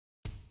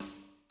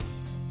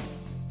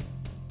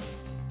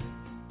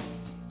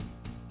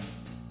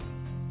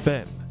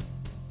Ven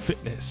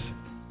Fitness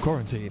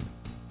Quarantine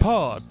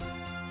Pod.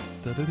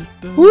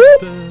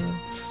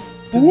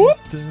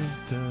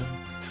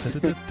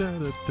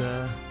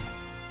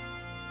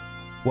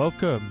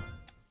 Welcome.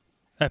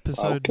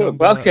 Episode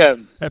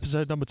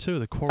number 2 of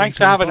the Quarantine Thanks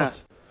for having Pod.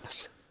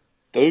 us.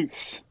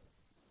 Deuce.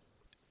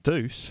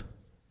 Deuce?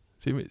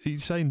 So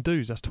he's saying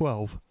deuce, that's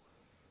 12.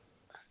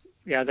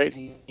 Yeah, I don't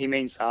think he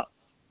means that.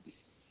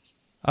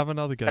 Have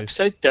another go.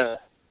 Episode Duh.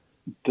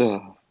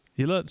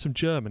 You learnt some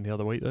German the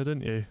other week though,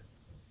 didn't you?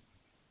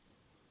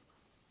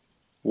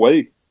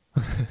 Wait.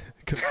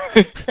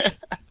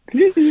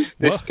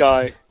 This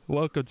guy.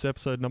 Welcome to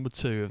episode number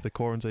 2 of the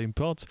Quarantine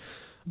Pod.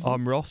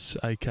 I'm Ross,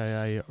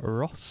 aka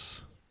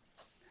Ross.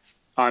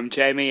 I'm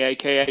Jamie,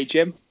 aka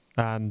Jim.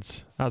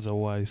 And as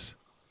always,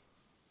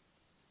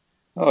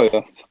 Oh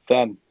yes,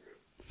 Ben.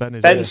 Ven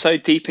is Ben's here. so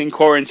deep in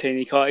quarantine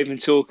he can't even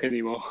talk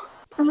anymore.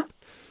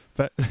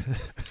 Ven-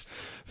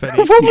 What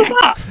was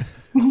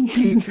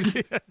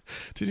that?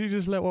 Did you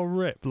just let one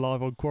rip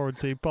live on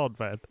Quarantine Pod,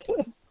 Ven?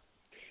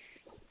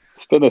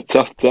 It's been a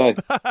tough day.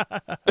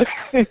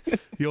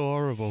 You're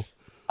horrible.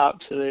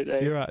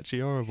 Absolutely. You're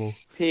actually horrible.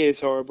 He is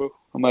horrible.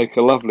 I make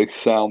a lovely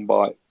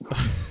soundbite.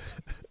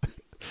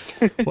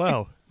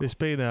 Well, it's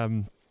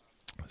been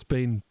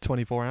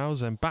 24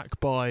 hours and back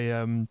by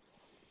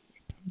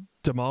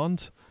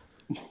demand.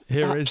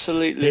 Here is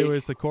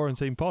the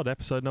Quarantine Pod,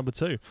 episode number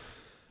 2.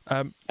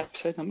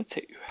 Episode number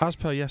 2. As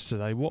per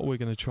yesterday, what we're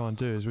going to try and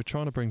do is we're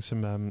trying to bring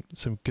some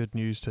good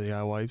news to the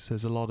airwaves.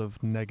 There's a lot of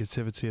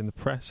negativity in the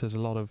press. There's a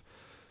lot of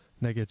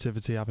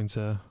negativity having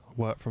to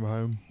work from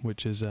home,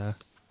 which is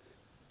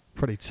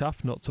pretty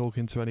tough, not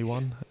talking to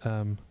anyone,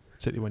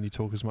 particularly when you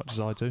talk as much as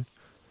I do.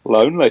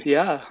 Lonely.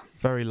 Yeah.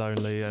 Very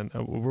lonely, and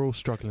we're all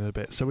struggling a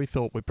bit. So we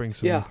thought we'd bring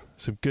some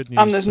good news.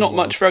 And there's to not the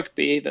much world.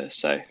 rugby either,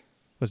 so...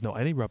 There's not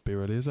any rugby,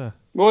 really, is there?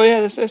 Well, yeah,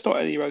 there's not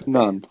any rugby.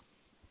 None.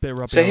 Bit of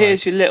rugby, So away,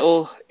 here's your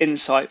little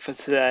insight for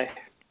today.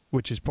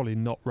 which is probably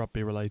not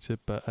rugby related,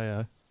 but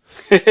hey.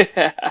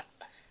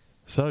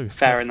 So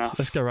Fair enough.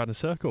 Let's go around the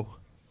circle.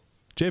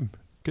 Jim,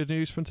 good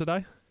news from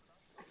today?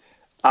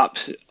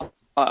 Absolutely.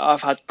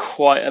 I've had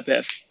quite a bit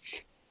of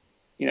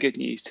good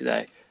news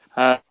today.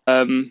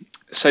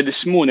 So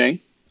this morning,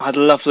 I had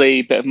a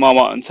lovely bit of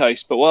Marmite on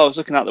toast, but while I was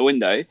looking out the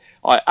window,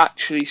 I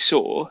actually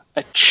saw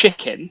a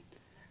chicken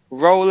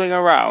rolling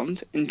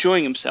around,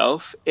 enjoying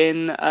himself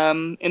in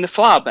the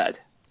flower bed.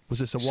 Was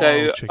this a wild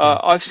So chicken?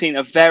 I've seen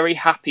a very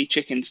happy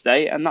chicken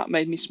today, and that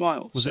made me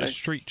smile. Was So- it a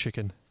street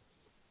chicken?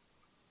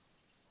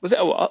 Was it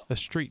a what? A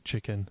street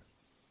chicken?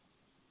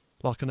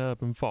 Like an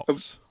urban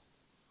fox?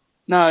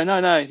 No,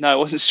 it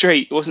wasn't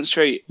street. It wasn't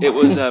street. It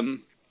was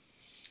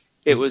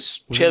it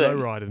was Was it chilling.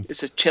 low riding?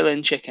 It's a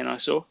chilling chicken I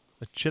saw.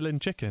 A chilling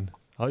chicken?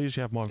 I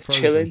usually have mine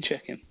frozen. Chilling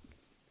chicken.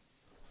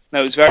 No,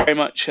 it was very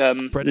much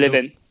Breaded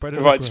living. up- breaded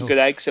up Provided some grilled.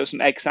 good eggs. There were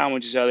some egg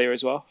sandwiches earlier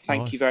as well.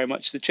 Thank Nice. you very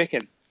much to the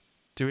chicken.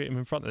 Do you eat them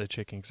in front of the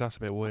chicken? Because that's a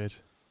bit weird.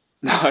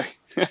 No,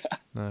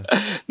 No.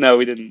 no,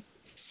 we didn't.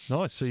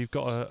 Nice, so you've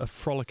got a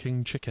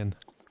frolicking chicken.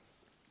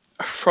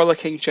 A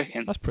frolicking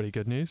chicken. That's pretty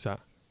good news, that.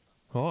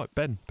 All right,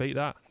 Ben, beat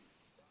that.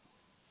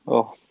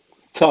 Oh,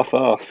 tough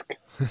ask.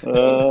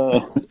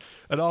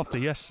 And after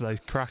yesterday's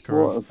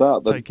cracker What of was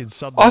that then? taking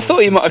Sunday... I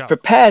thought you might have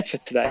prepared for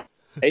today.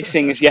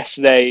 Seeing as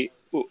yesterday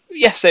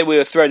we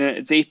were thrown in at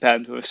the deep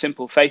end with a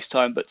simple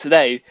FaceTime, but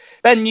today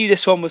Ben knew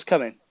this one was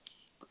coming.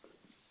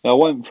 I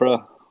went for a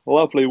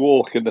lovely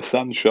walk in the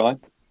sunshine.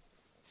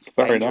 It's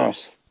very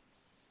Dangerous. nice.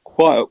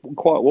 Quite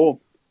warm.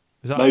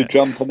 Is that No it?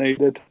 jumper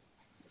needed.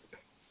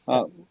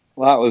 That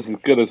was as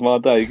good as my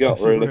day got,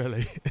 Is it really.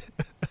 really?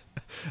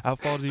 How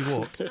far did you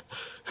walk?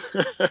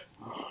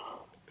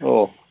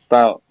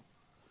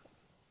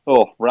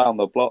 Round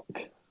the block.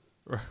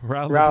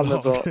 Round the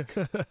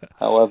block.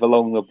 However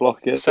long the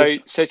block is.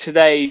 So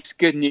today's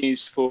good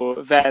news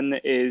for Ven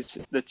is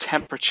the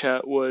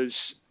temperature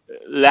was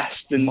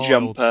less than Mild.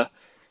 jumper,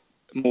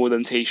 more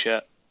than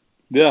t-shirt.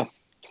 Yeah,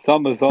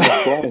 summer's on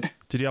its way.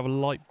 Did you have a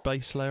light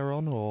base layer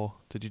on, or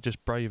did you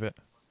just brave it?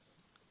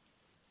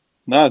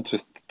 No,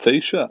 just a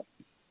t-shirt.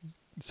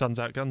 Sun's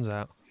out, guns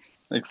out.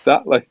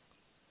 Exactly.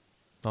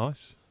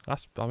 Nice.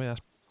 That's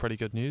pretty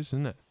good news,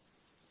 isn't it?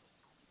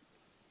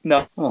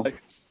 No. Oh.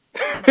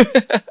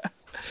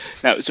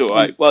 No, it's all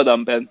right. Well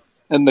done, Ben.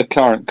 In the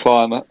current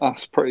climate,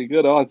 that's pretty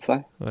good, I'd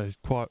say.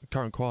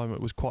 Current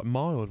climate was quite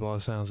mild by the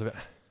sounds of it.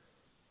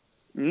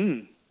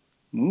 Mm.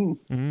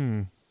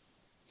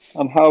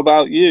 And how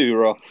about you,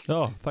 Ross?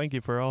 Oh, thank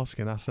you for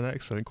asking. That's an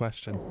excellent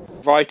question.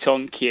 Right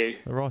on cue.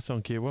 Right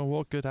on cue. Well,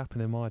 what good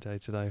happened in my day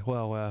today?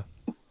 Well,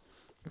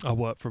 I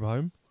work from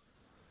home,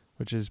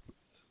 which is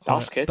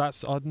That's good.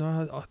 That's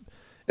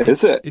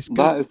Is it? it's good.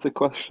 That is the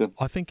question.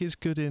 I think it's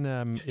good in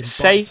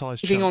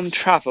bite-sized Saving on chunks.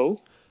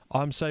 travel.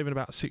 I'm saving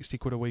about 60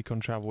 quid a week on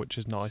travel, which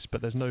is nice, but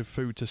there's no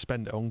food to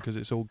spend it on because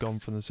it's all gone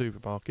from the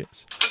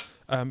supermarkets.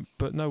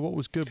 But no, what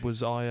was good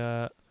was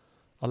I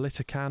lit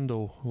a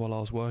candle while I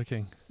was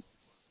working,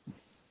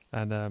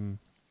 and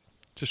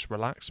just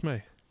relaxed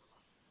me.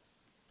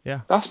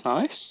 Yeah, That's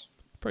nice.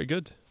 pretty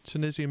good.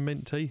 Tunisian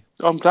mint tea,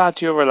 I'm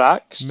glad you're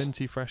relaxed.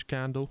 minty fresh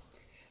candle.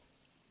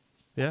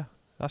 Yeah,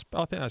 I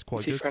think that's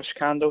quite Tea good. fresh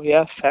candle.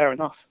 Yeah, fair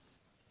enough.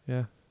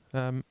 Yeah.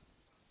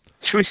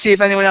 Should we see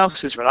if anyone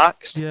else is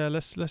relaxed? Yeah,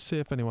 let's see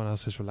if anyone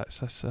else is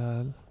relaxed.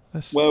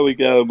 Let's Where are we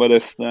going with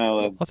this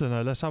now then? I don't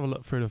know. Let's have a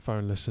look through the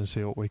phone list and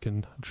see what we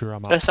can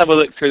drum up. Let's have a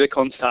look through the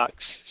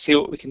contacts. See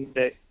what we can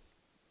do.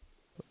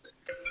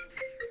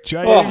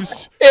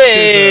 James.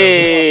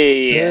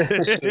 Hey!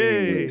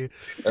 Hey.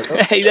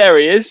 Hey, there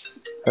he is.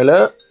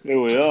 Hello. Here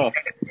we are.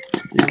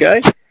 You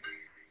okay?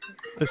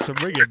 There's some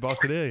ringing, but I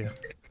can hear you.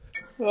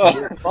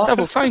 Oh,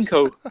 Double phone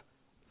call.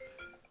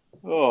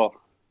 oh.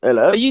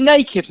 Hello. Are you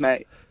naked,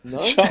 mate?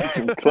 No. Chuck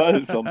some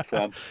clothes on,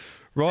 Sam.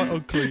 Right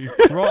on cue.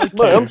 Right on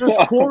Mate, I'm cue.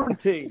 just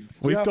quarantined.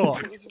 We've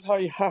This is how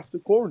you have to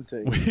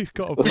quarantine. We've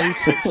got a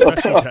Bluetooth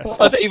special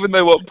guest. I don't even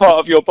know what part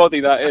of your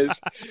body that is.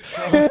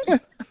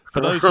 For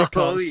those who Oh,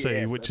 can't see,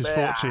 yeah, which is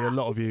baby. fortunately a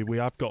lot of you, we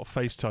have got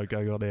face toe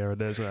going on here, and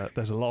there's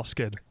a lot of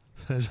skin.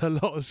 There's a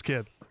lot of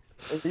skin.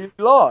 Are you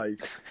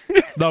live?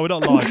 No, we're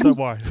not live. Don't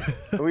worry.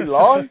 Are we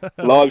live?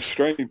 Live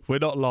stream. We're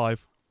not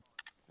live.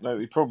 No,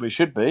 we probably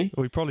should be.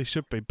 We probably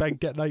should be. Ben,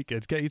 get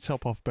naked. Get your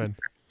top off, Ben.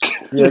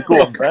 Yeah,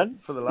 go on, Ben,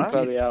 for the lad.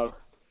 Bloody hell.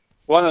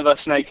 One of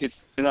us naked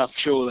enough,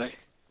 surely.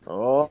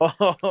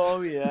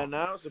 Oh, yeah,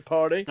 now it's a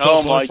party.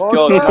 Oh my boys.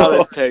 god, now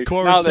there's two. Now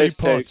Quarantine there's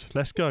two. pod.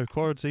 Let's go.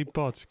 Quarantine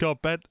pod. Go on,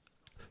 Ben.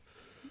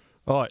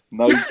 All right.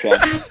 No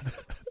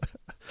chance.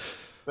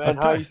 Ben,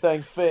 how Okay. are you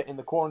staying fit in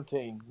the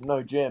quarantine?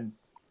 No gym.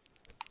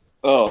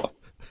 Oh,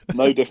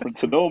 no different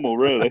to normal,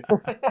 really.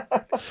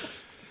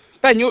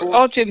 Ben,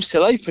 our gym's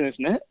still open,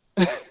 isn't it?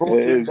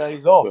 14 is,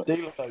 days off, but-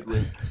 deload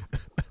week.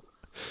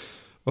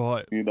 All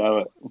right. You know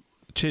it.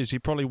 Cheers. You're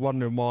probably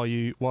wondering why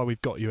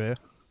we've got you here.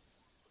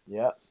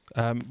 Yeah.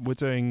 We're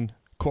doing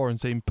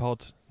quarantine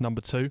pod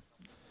number 2,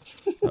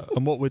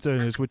 and what we're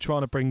doing is we're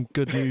trying to bring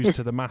good news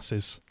to the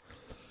masses.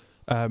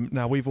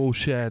 Now we've all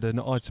shared an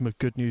item of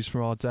good news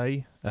from our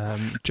day.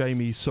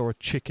 Jamie saw a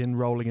chicken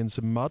rolling in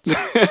some mud. You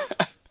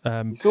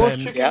saw a Ben,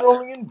 chicken Yeah.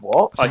 rolling in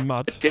what? some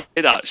mud. Did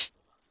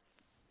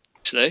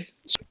actually.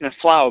 In a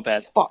flower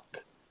bed.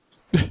 Fuck.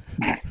 Yeah,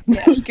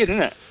 it's good,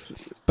 isn't it?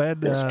 Ben,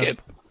 It's good.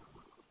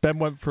 Ben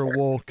went for a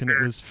walk and it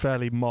was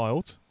fairly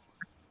mild,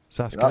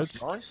 so that's That's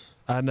good. nice.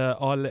 And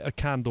I lit a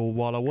candle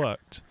while I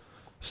worked.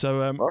 So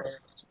That's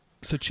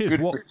so cheers.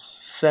 good What? for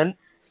scent.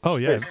 Oh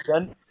yeah, Bit of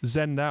scent.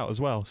 zened out as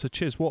well. So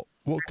cheers. What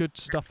good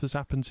stuff has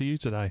happened to you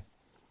today?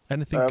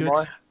 Anything good?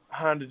 I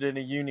handed in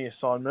a uni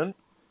assignment,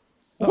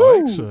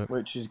 Oh, excellent.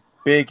 which is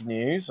big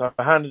news. I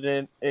handed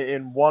it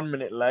in 1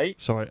 minute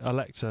late, Sorry,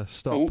 Alexa,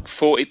 stop. Oh,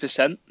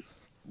 40%.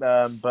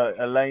 but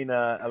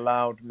Elena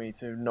allowed me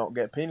to not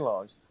get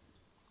penalised.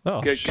 Oh,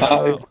 Good shout That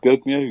out. is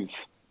good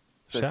news.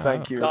 So Shout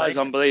thank out. you. That is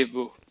Elena.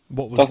 unbelievable.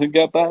 What was? Doesn't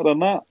get better than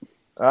that.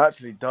 It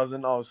actually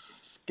doesn't. I was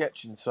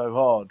sketching so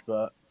hard,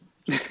 but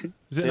Is it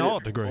did an it art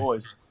for the degree?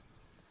 boys.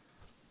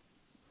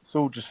 It's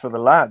all just for the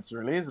lads,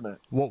 really, isn't it?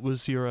 What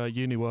was your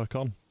uni work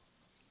on?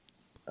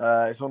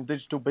 It's on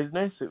digital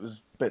business. It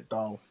was a bit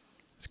dull.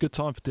 It's a good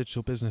time for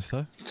digital business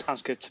though.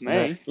 Sounds good to You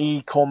know, me.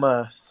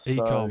 e-commerce,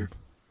 Ecom.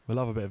 We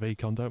love a bit of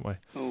econ, don't we?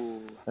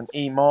 Ooh, and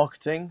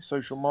e-marketing,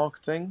 social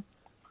marketing.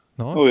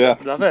 Nice. Oh, yeah.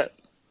 love it.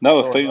 Know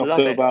a Sorry, thing I or love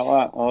two it.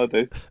 about that. I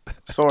do.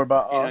 Sorry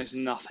about He us. knows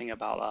nothing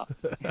about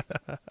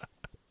that.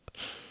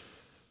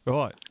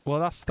 Right. Well,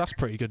 that's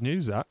pretty good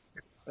news. That.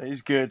 It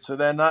is good. So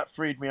then that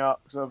freed me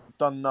up because I've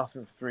done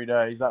nothing for 3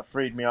 days. That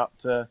freed me up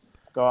to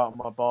go out on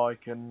my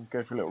bike and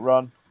go for a little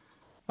run.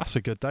 That's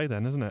a good day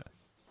then, isn't it?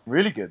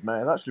 Really good,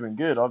 mate. It's actually been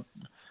good. I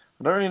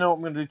don't really know what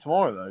I'm going to do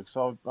tomorrow though, because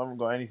I haven't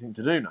got anything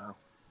to do now.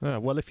 Yeah,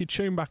 well, if you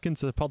tune back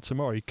into the pod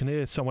tomorrow, you can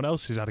hear someone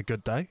else who's had a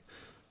good day.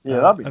 Yeah,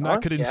 that'd be and nice.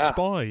 that could Yeah.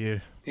 inspire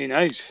you. Who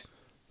knows?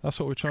 That's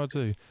what we're trying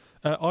to do.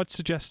 I'd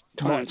suggest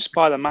Trying to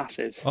inspire the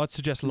masses.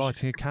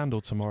 lighting a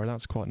candle tomorrow.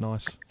 That's quite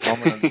nice.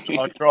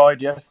 I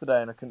tried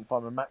yesterday and I couldn't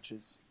find my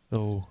matches.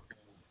 Oh,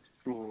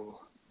 Ooh.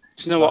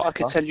 Do you know what? That's I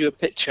could fun. send you a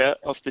picture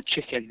of the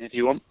chicken if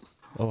you want.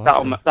 oh, that's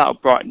good. That'll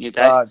brighten your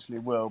day. I actually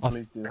will. I-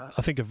 Please do that.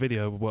 I think a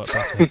video would work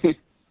better.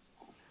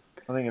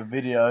 I think a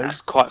video.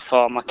 That's quite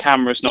far. My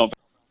camera's not.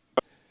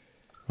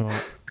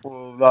 Right.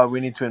 Well, no,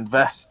 we need to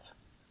invest.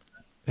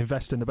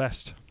 Invest in the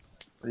best.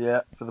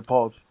 Yeah, for the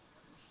pod.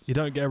 You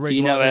don't get a rig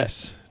You know like it.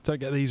 this. Don't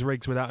get these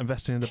rigs without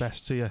investing in the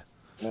best, do you?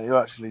 No, you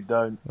actually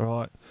don't. All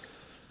right.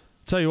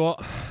 Tell you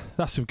what,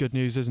 that's some good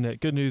news, isn't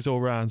it? Good news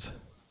all round.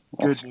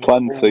 That's Good news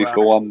plenty all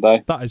for one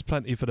day. That is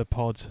plenty for the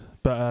pod.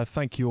 But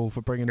thank you all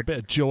for bringing a bit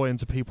of joy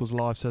into people's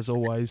lives, as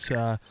always.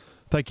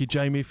 Thank you,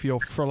 Jamie, for your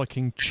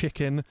frolicking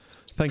chicken.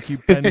 Thank you,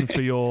 Ben,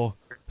 for your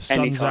suns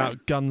Anytime.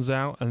 out, guns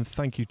out. And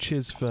thank you,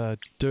 Chiz, for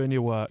doing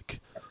your work.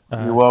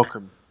 You're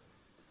welcome.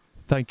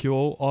 Thank you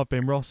all. I've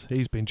been Ross.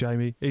 He's been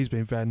Jamie. He's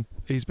been Ven.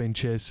 He's been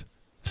Chiz.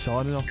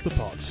 Signing off the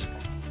pod.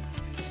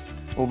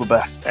 All the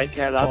best. Take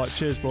care, All right, lads.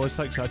 cheers, boys.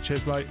 Thanks, lad.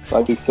 Cheers, mate.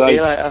 Stay See safe.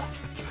 you later.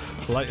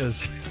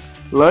 Laters.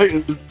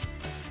 Laters.